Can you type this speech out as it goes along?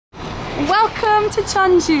Welcome to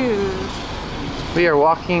Jeonju. We are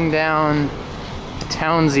walking down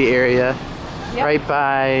Townsy area, right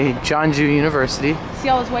by Jeonju University. See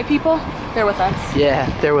all those white people? They're with us. Yeah,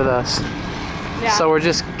 they're with us. Yeah. So we're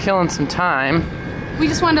just killing some time. We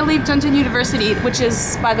just wanted to leave Jeonju University, which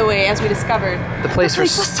is, by the way, as we discovered, the place for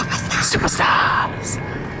superstars.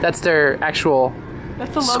 That's their actual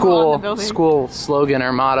That's the logo on the building. school slogan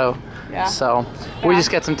or motto. Yeah. So we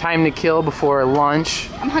just got some time to kill before lunch.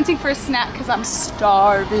 I'm hunting for a snack because I'm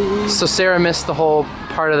starving. So Sarah missed the whole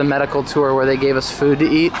part of the medical tour where they gave us food to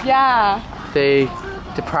eat. Yeah. They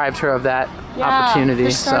deprived her of that opportunity.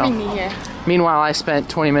 They're starving me here. Meanwhile, I spent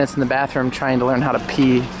 20 minutes in the bathroom trying to learn how to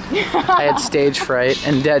pee. I had stage fright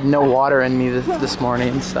and had no water in me this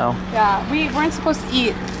morning, so. Yeah, we weren't supposed to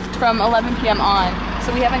eat from 11 p.m. on,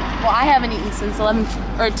 so we haven't, well, I haven't eaten since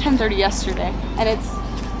 10:30 yesterday, and it's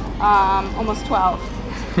almost 12,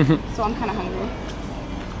 so I'm kind of hungry.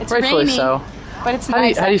 It's rightfully rainy, so. But it's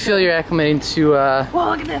nice. How do you feel you're acclimating to whoa,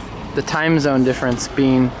 look at this. the time zone difference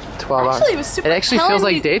being 12 hours? Actually, it was super. It actually feels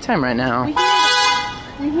like daytime right now.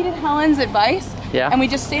 We heeded Helen's advice, and we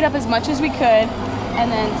just stayed up as much as we could,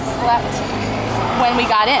 and then slept when we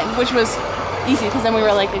got in, which was easy because then we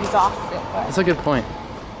were like exhausted. But. That's a good point.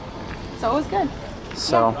 So it was good.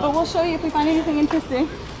 So, yeah, but we'll show you if we find anything interesting.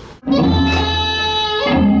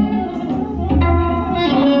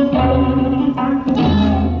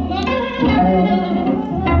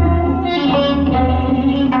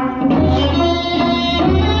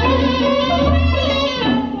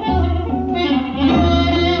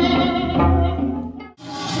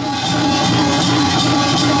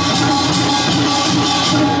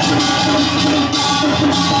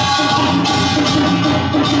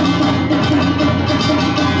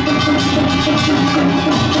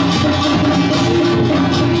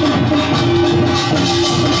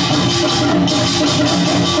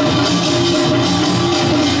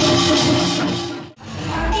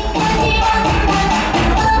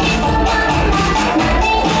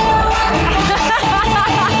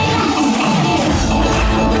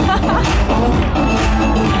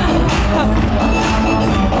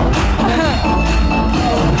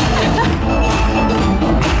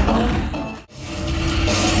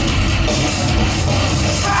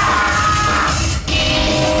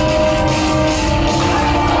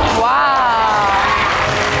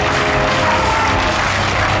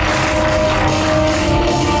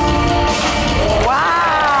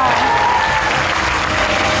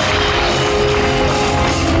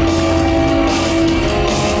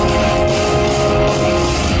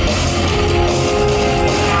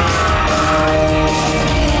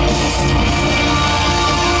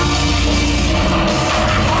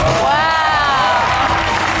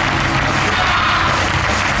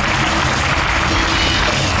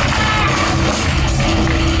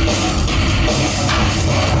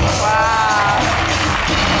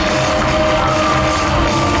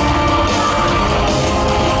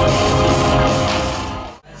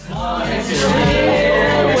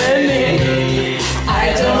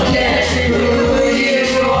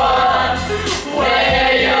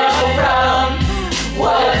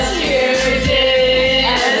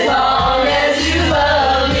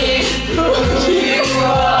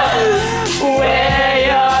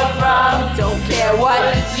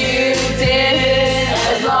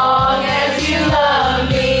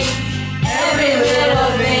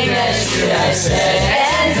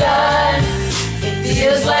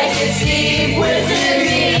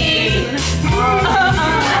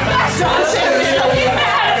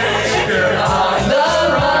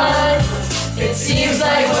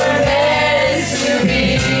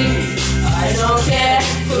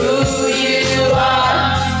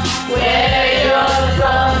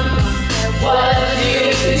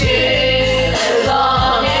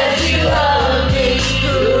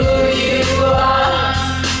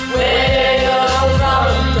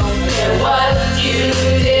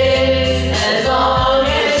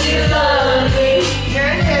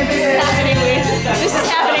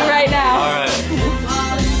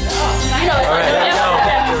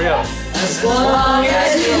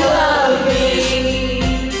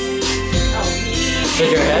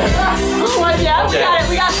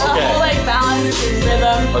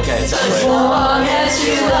 Okay, it's as long as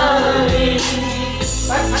you love me.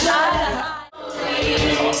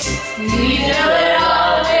 We do it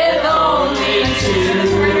all with only two.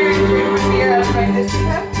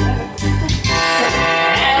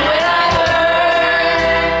 And when I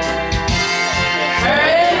heard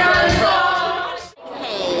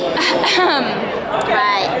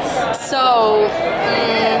Right. So,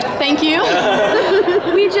 thank you.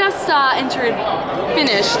 We just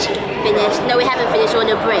finished. No, we haven't finished. We're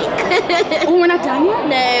a break. Oh, we're not done yet?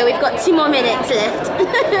 No, we've got 2 more minutes left.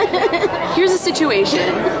 Here's the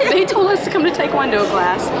situation. They told us to come to Tae Kwon Do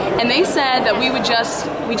class, and they said that we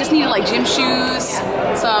just needed like gym shoes,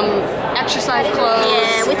 some exercise clothes.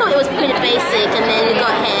 Yeah, we thought it was pretty basic, and then we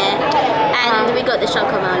got hair, and we got the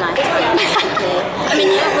shock of our life. I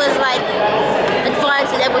mean, it was like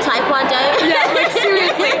advanced level Taekwondo. Yeah, like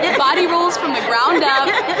seriously, body rolls from the ground up.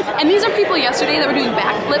 And these are people yesterday that were doing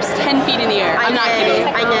backflips 10 feet in the air. I'm not kidding.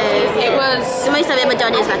 I know. It was... The most I've ever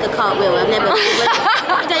done is like a cartwheel. I've never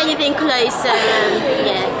done anything close, so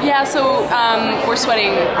yeah. Yeah, so we're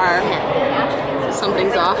sweating our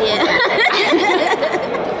something's off. Yeah.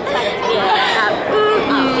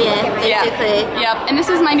 Yeah, basically. Yep, and this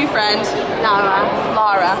is my new friend,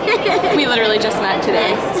 Lara. We literally just met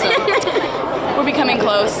today, so we're becoming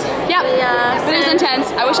close. Yep, but it's intense.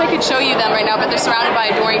 I wish I could show you them right now, but they're surrounded by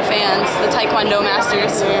adoring fans, the Tae Kwon Do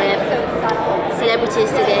masters. Yeah. Celebrities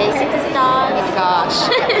today, superstars. Oh gosh.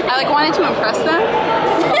 I like wanted to impress them.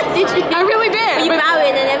 Did you? I really did. Were you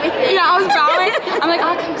bowing and everything? Yeah, I was bowing. I'm like,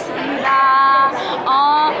 oh, 감사합니다.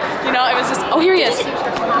 Oh, you know, it was just, oh, here he is.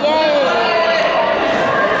 Yay.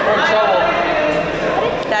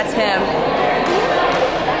 That's him.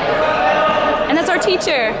 And that's our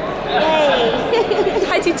teacher. Yay.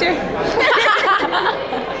 Hi, teacher.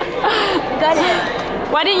 Got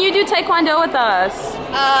it. Why didn't you do Taekwondo with us?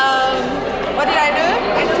 What did I do?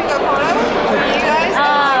 I took a photo for you guys.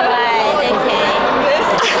 Alright,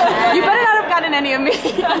 okay. You better not have gotten any of me.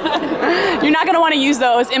 You're not going to want to use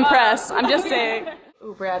those. Impress. I'm just saying.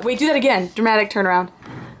 Oh, Brad. Wait, do that again. Dramatic turnaround.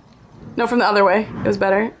 No, from the other way. It was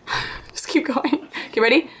better. Just keep going. Okay,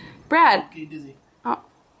 ready? Brad. Okay, dizzy. Oh.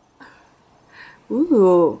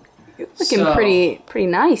 Ooh. You're looking pretty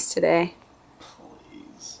nice today.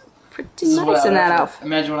 Please. Pretty nice in that outfit.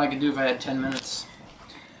 Imagine what I could do if I had 10 minutes.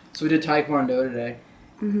 So we did Tae Kwon Do today.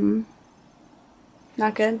 Mm-hmm.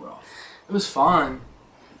 Not good? It was fun.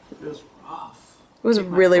 It was rough. It was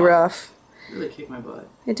really rough. It really kicked my butt.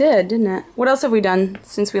 It did, didn't it? What else have we done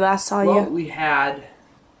since we last saw you? Well, we had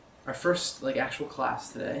our first like actual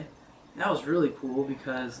class today. That was really cool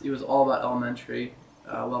because it was all about elementary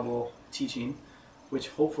level teaching, which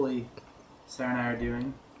hopefully Sarah and I are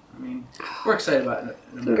doing. I mean, we're excited about it.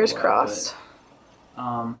 Fingers crossed.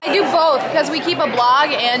 But, I do both because we keep a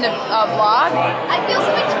blog and a vlog. I feel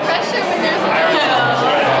so much pressure when there's a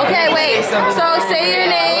show. Okay, wait. So say your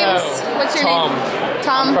names. What's your name?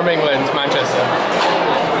 Tom. From England, Manchester.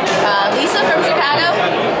 Lisa from Chicago.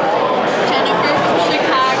 Jennifer from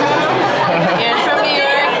Chicago. And from New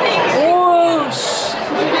York. Whoosh.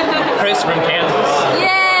 Chris from Kansas.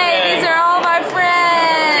 Yay! These are all my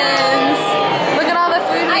friends. Look at all the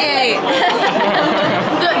food we ate.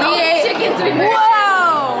 We ate chickens we made.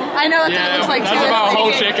 Whoa! I know that's what it looks like too. That's about a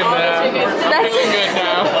whole chicken there. That's good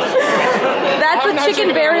now. That's a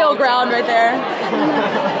chicken burial ground right there.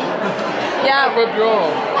 Yeah. Withdrawal.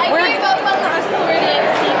 I gave up on the assorted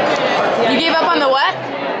seafood. You gave up on the what?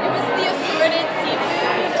 It was the assorted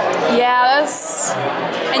seafood. Yeah, that's...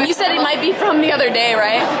 And you said it might be from the other day,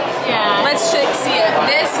 right? Yeah. Let's see it.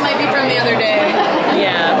 This might be from the other day.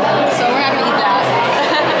 Yeah. So we're not gonna eat that.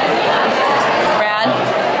 Brad?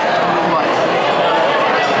 what?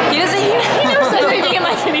 He never says anything in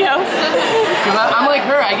my videos. Because I'm like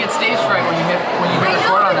her. I get stage fright when you hit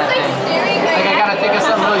record on that thing. Like I gotta think of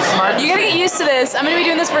something really smart. You gotta get used to this. I'm gonna be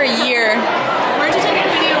doing this for a year. Where'd you take a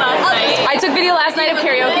video last night? I took video last night of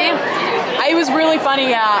karaoke. It was really funny,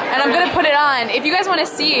 yeah. And I'm gonna put it on. If you guys wanna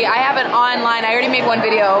see, I have it online. I already made one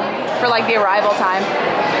video for like the arrival time.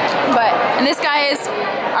 And this guy has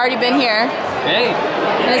already been here. Hey.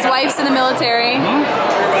 And his wife's in the military.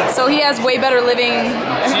 So he has way better living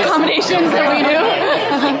accommodations than we do.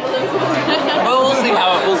 Well, we'll see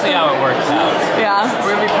how it works out. Yeah.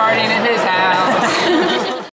 We're gonna be partying at his house.